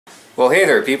Well, hey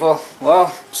there, people.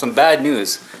 Well, some bad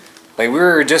news. Like, we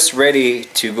were just ready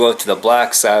to go out to the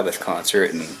Black Sabbath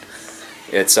concert, and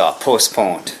it's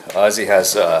postponed. Ozzy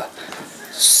has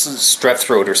strep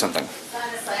throat or something.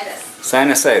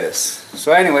 Sinusitis.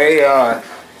 So anyway,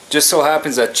 just so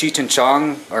happens that Cheech and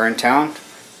Chong are in town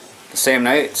the same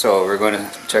night, so we're going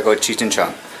to check out Cheech and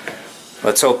Chong.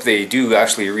 Let's hope they do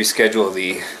actually reschedule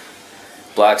the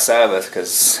Black Sabbath,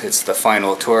 because it's the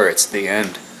final tour, it's the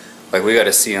end. Like, we got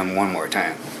to see them one more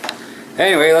time.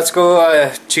 Anyway, let's go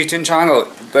Cheech and Chong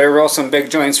out. Better roll some big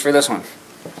joints for this one.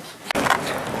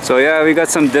 So yeah, we got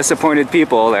some disappointed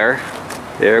people there.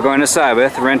 They're going to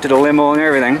Sabbath, rented a limo and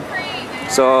everything.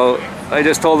 So I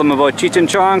just told them about Cheech and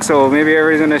Chong, so maybe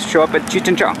everybody's going to show up at Cheech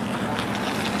and Chong.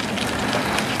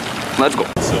 Let's go.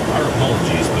 So our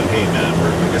apologies, but hey man,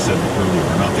 like I said earlier,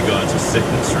 we're not the gods of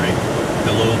sickness, right?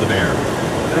 Hello, the bear.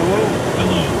 Hello.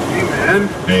 Hello. Hey man.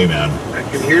 Hey man. I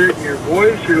can hear it in your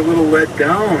voice. You're a little let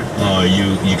down. Oh,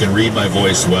 you can read my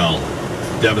voice well.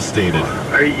 Devastated.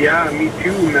 Yeah, me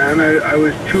too, man. I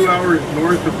was 2 hours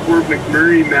north of Fort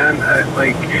McMurray, man.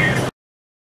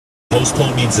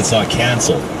 Postpone means it's not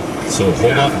canceled. So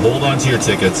hold on to your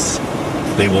tickets.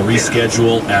 They will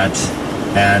reschedule at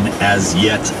an as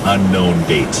yet unknown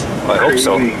date. I hope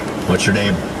so. What's your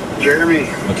name? Jeremy.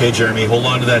 Okay, Jeremy, hold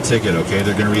on to that ticket, okay?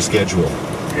 They're going to reschedule.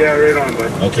 Yeah, right on,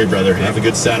 bud. Okay, brother. Have a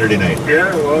good Saturday night.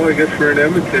 Yeah, well, I guess we're in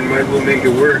Edmonton. Might as well make it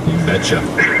work. You betcha.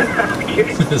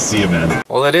 Okay. See you, man.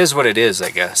 Well, it is what it is, I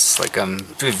guess. Like, I'm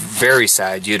very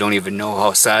sad. You don't even know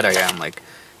how sad I am. Like,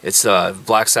 it's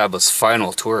Black Sabbath's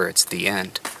final tour. It's the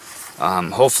end.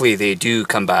 Hopefully they do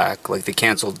come back. Like, they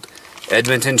canceled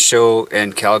Edmonton show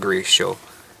and Calgary show.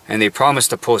 And they promised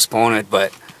to postpone it,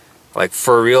 but like,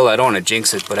 for real, I don't want to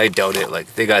jinx it, but I doubt it.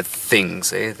 Like, they got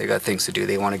things, eh? They got things to do.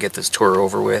 They want to get this tour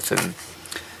over with. And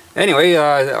anyway,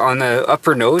 on the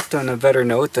upper note, on a better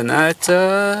note than that,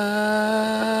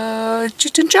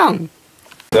 Cheech and Chong.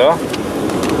 So,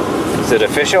 is it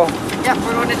official? Yep,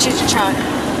 we're going to Cheech and Chong.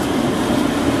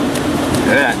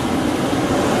 Yeah.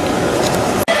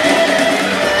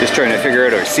 Just trying to figure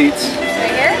out our seats.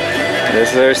 Right here?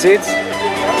 This is our seats.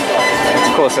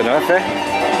 It's close enough, eh?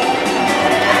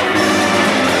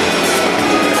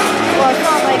 Well, it's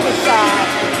not like it's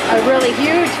a really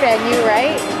huge venue,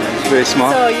 right? It's very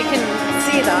small. So you can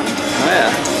see them. Oh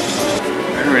yeah.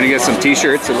 We're gonna get some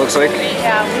t-shirts, it looks like.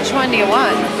 Yeah, which one do you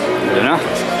want? I don't know.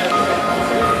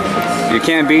 You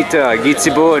can't beat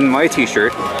Gitsibo and my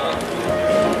t-shirt.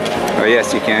 Oh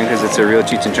yes, you can, because it's a real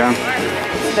Cheech and Chong.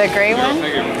 The gray one?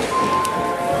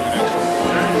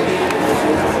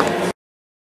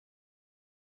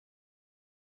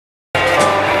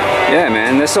 Yeah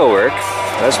man, this'll work.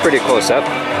 That's pretty close up.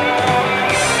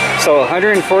 So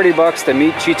 140 bucks to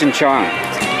meet Cheech and Chong.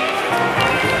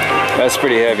 That's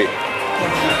pretty heavy. At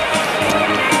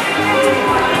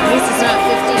least it's not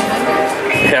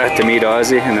 1,500. Yeah, to meet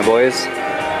Ozzy and the boys.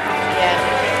 Yeah.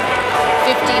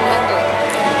 1,500.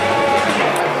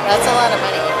 That's a lot of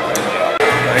money.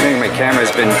 I think my camera's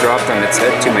been dropped on its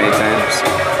head too many times.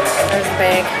 There's a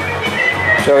bag.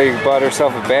 Shelly bought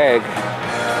herself a bag.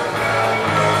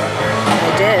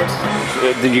 I did.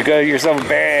 Did you got yourself a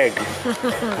bag?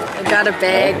 I got a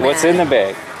bag. What's man. in the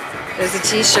bag? There's a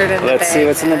t-shirt in the bag. Let's see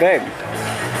what's in the bag.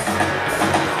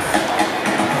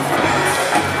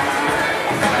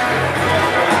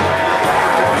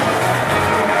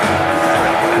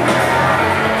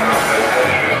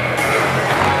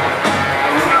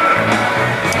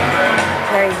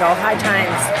 There you go. High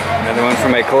times. Another one for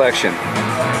my collection.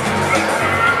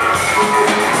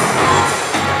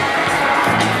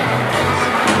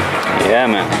 Yeah,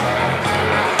 man.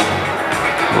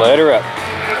 Light her up.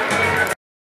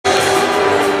 Did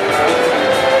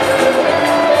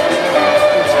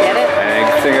you get it?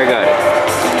 I think I got it.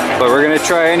 But we're gonna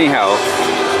try anyhow.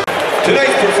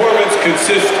 Tonight's performance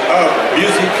consists of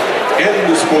music and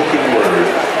the spoken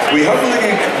word. We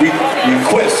humbly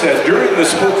request that during the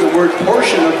spoken word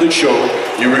portion of the show,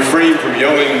 you refrain from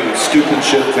yelling stupid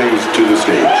shit things to the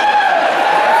stage.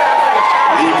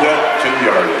 Leave that to the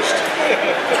artist.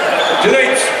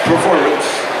 Tonight's performance,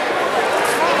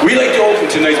 we like to open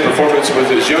tonight's performance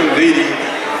with this young lady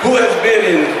who has been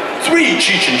in 3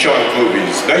 Cheech and Chong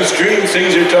movies, Nice Dreams,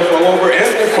 Things Are Tough All Over, and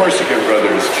The Corsican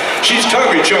Brothers. She's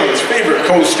Tommy Chong's favorite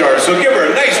co-star, so give her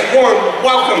a nice warm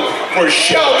welcome for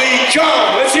Shelby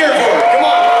Chong. Let's hear it for her, come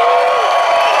on.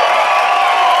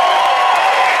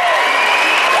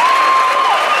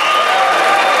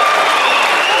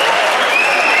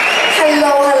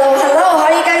 Hello, hello, hello.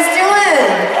 How you guys doing?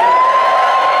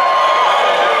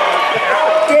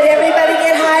 Did everybody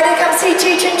get high to come see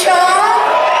Cheech and Chong?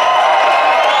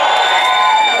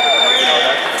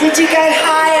 Did you get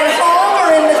high at home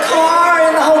or in the car or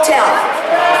in the hotel?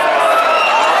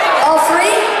 All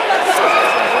three?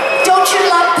 Don't you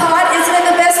love pot? Isn't it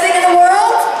the best thing in the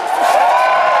world?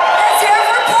 Let's hear it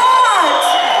for pot!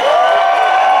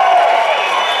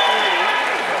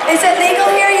 Is it legal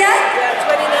here yet?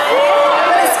 But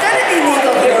it's gonna be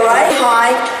legal here, right?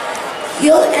 High,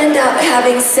 you'll end up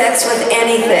having sex with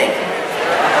anything,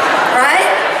 right?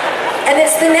 And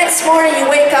it's the next morning you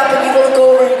wake up and you look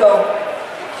over and go,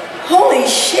 holy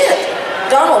shit,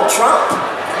 Donald Trump?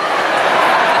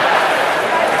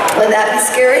 Wouldn't that be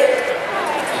scary?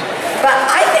 But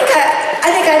I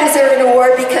think I deserve an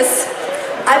award because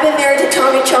I've been married to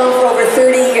Tommy Chong for over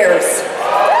 30 years.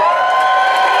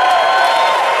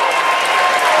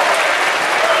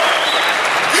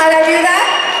 How'd I do that?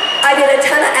 I did a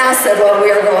ton of acid while we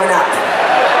were growing up.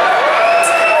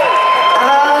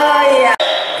 Oh, yeah.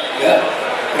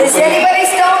 Yeah. Is anybody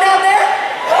stoned out there?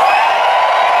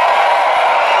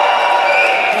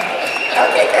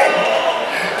 Okay, good.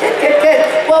 Good.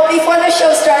 Well, before the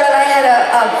show started, I had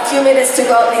a few minutes to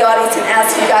go out in the audience and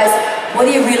ask you guys, what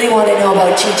do you really want to know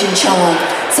about Cheech and Chong?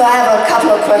 So I have a couple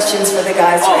of questions for the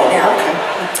guys right now.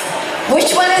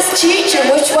 Which one is Cheech and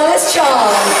which one is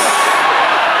Chong?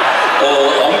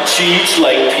 I'm Cheech,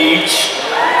 like Peach.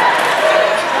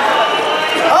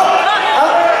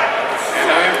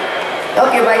 Oh,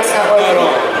 your mic's not working.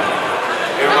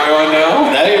 Am I on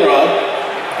now? Now you're on.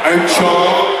 I'm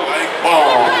Chong, like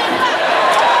bomb.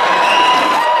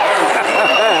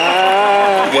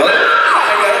 You got it?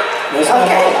 I got it. That's not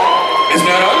Okay. on. It's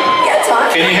not on? Yeah, it's on.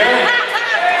 Can you hear it?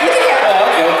 You can hear it. Oh,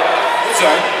 okay. It's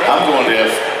on. I'm going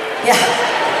deaf. Yeah.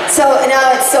 So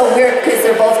now it's so weird because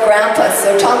they're both grandpas.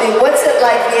 So tell me, what's it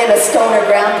like being a stoner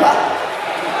grandpa?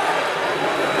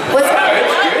 What's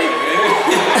It's great, man.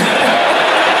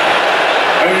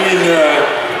 I mean,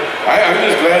 I'm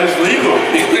just glad it's legal.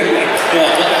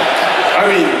 I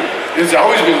mean, it's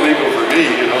always been legal for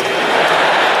me, you know.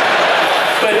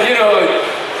 But, you know,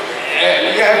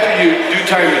 after you do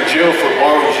time in jail for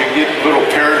bongs, you get a little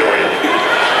paranoid.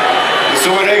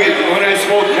 So when I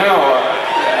smoke now,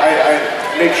 I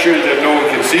make sure that no one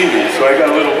can see me. So I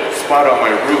got a little spot on my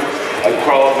roof. I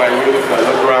crawl up my roof, I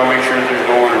look around, make sure there's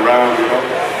no one around, you know.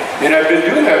 And I've been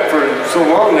doing that for so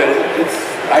long that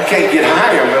I can't get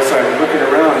high unless I'm looking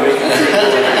around, making sure no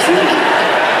one can see me.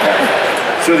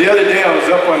 So the other day I was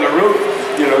up on the roof,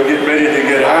 you know, getting ready to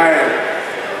get high,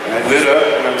 and I lit up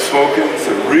and I'm smoking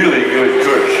some really good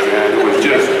kush, man. It was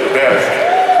just the best.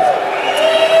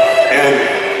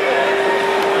 And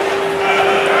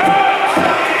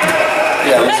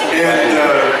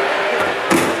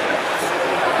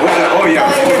what's that? Oh yeah,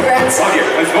 I'm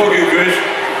smoking kush,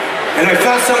 and I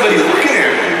felt somebody looking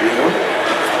at me, you know.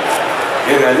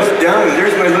 And I looked down, and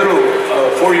there's my little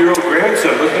 4-year-old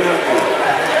grandson looking at me.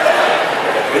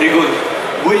 And he goes,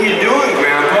 "What are you doing,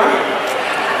 Grandpa?"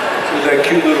 With that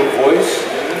cute little voice.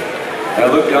 And I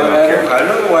looked down at him. I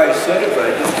don't know why I said it, but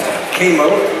I just came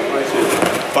out. And I said,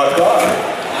 "Fuck off."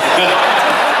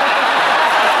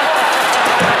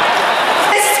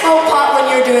 smoke pot when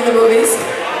you were doing the movies?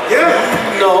 Yeah.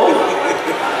 No.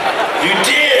 You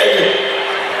did?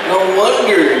 No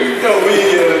wonder. No,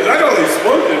 we not only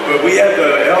smoked it, but we had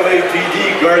the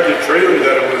LAPD guard the trailer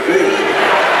that it was in.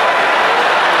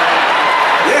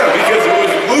 Yeah, because it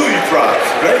was movie props,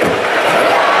 right?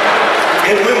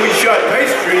 And when we shot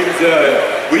Nice Dreams,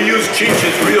 we used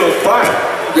Cheech's real pot.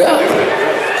 Yeah.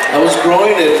 I was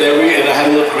growing it and I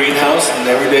had a little greenhouse, and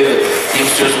every day the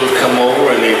teamsters would come over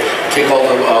and they take all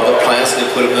the plants and they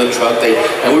put them in the truck.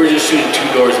 And we were just shooting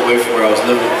 2 doors away from where I was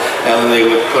living, and then they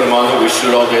would put them on there. We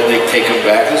shoot all day, and they take them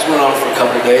back. This went on for a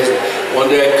couple of days. One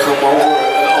day I come over,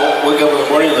 wake up in the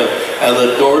morning, and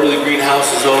the door to the greenhouse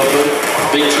is open.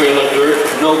 Big trail of dirt,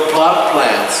 no pot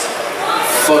plants.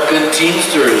 Fucking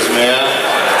teamsters, man.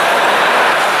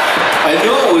 I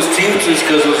knew it was Teamsters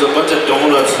because there was a bunch of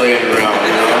donuts laying around,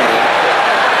 you know.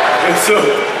 And so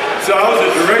I was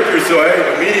a director, so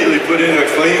I immediately put in a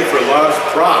claim for lost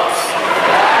props.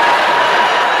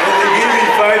 And they gave me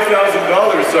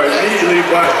 $5,000, so I immediately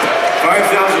bought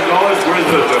 $5,000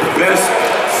 worth of the best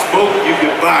smoke you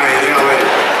could buy in LA.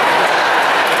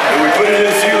 And we put it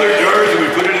in sealer jars, and we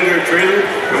put it in our trailer,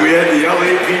 and we had the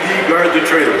LAPD guard the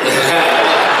trailer.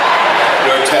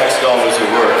 Your tax dollars at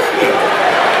work. Yeah.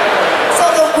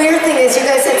 Weird thing is, you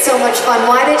guys had so much fun.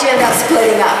 Why did you end up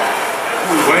splitting up?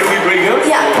 Why did we break up?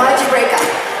 Yeah, why did you break up?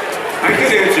 I can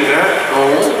answer that.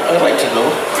 Oh, I'd like to know.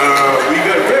 We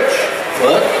got rich.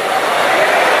 What?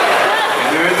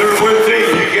 And there's one thing,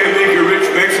 you can't make a rich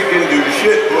Mexican do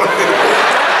shit, boy.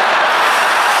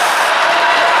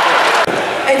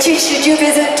 And Cheech, did you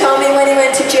visit Tommy when he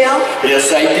went to jail?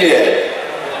 Yes, I did.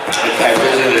 I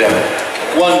visited him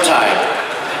one time.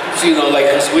 So, you know, like,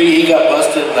 he got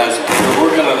busted, and we were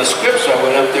working on the script, so I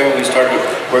went up there and we started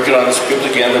working on the script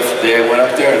again the day I went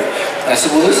up there, and I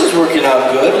said, well, this is working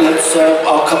out good,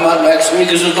 I'll come out next week.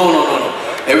 He said, no.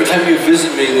 Every time you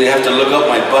visit me, they have to look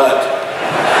up my butt.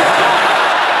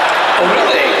 Oh,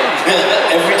 really?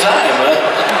 Every time, huh?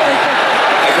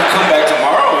 I could come back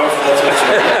tomorrow if that's what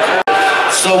you want.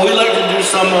 So we like to do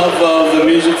some of the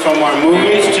music from our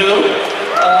movies, too.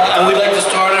 And we'd like to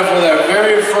start off with our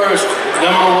very first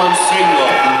 #1 single.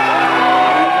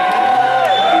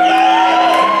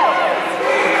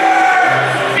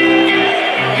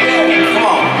 Come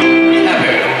on, snap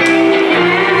it.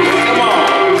 Come on.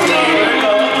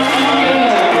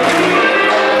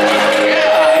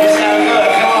 Yeah, you sound good.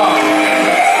 Come on.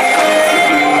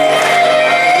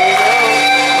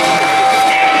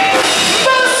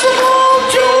 Basketball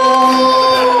Jones.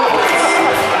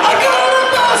 I got a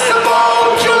basketball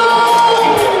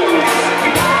Jones.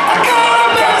 I got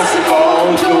a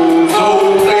basketball Jones,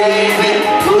 oh baby.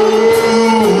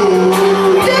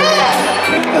 Ooh,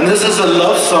 yeah. And this is a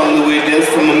love song that we did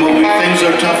from the movie Things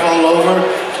Are Tough All Over.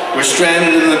 We're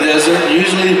stranded in the desert.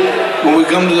 Usually when we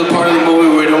come to the part of the movie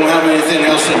where we don't have anything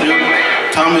else to do,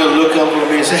 Tommy will look up at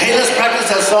me and say, hey, let's practice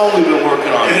that song we've been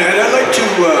working on. And I'd like to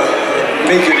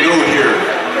make a note here.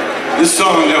 This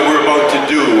song that we're about to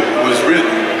do was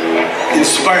written,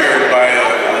 inspired by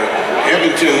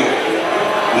Edmonton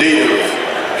native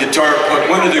guitar,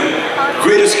 one of the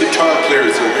greatest guitar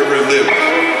players that ever lived.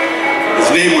 His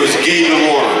name was Gay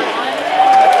Delorme.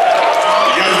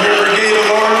 You guys remember Gay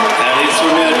Delorme? And he's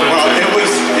from Edmonton. Well,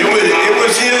 it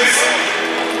was his.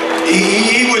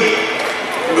 He would.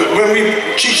 When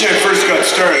Cheech and I first got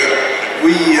started,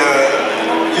 we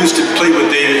used to play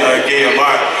with Gay a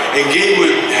lot, and Gay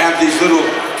would have these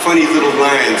funny little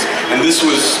lines, and this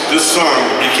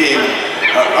song became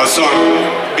a song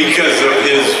because of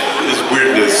his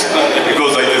weirdness. It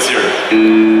goes like this here.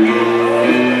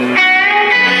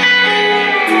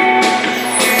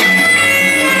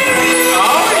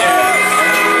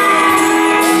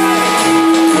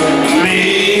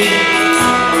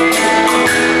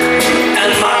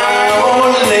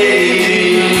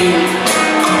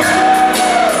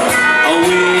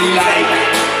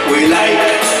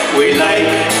 We like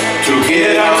to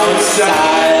get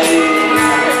outside,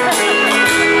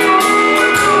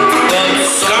 but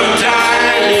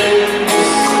sometimes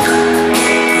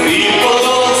people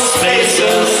space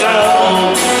us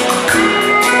out,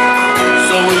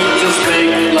 so we just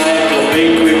make like a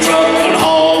bakery truck and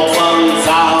haul buns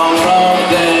out of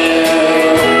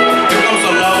there. Here comes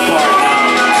the love part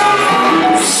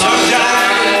now.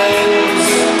 Sometimes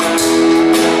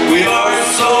we are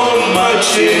so much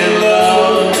in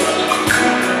love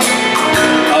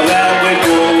that we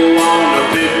go on a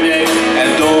picnic and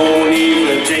don't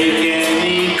even take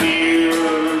any beer.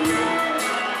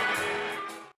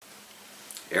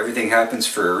 Everything happens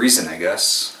for a reason, I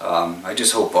guess. I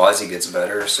just hope Ozzy gets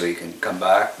better so he can come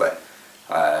back, but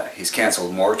he's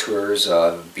cancelled more tours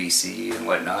of BC and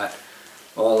whatnot.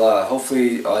 Well,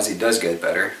 hopefully Ozzy does get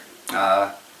better.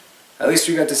 At least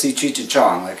we got to see Cheech and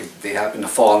Chong. Like, they happened to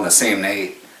fall on the same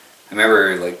night. I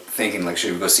remember like thinking like,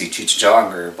 should we go see Cheech and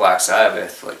Chong or Black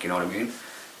Sabbath? Like, you know what I mean?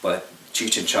 But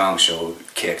Cheech and Chong show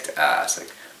kicked ass. Like,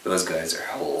 those guys are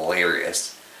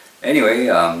hilarious. Anyway,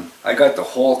 I got the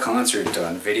whole concert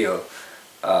on video.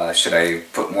 Should I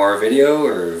put more video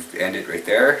or end it right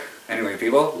there? Anyway,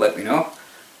 people, let me know.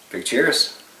 Big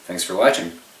cheers. Thanks for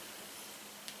watching.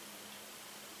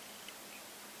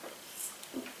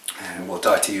 And we'll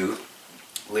talk to you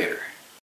later.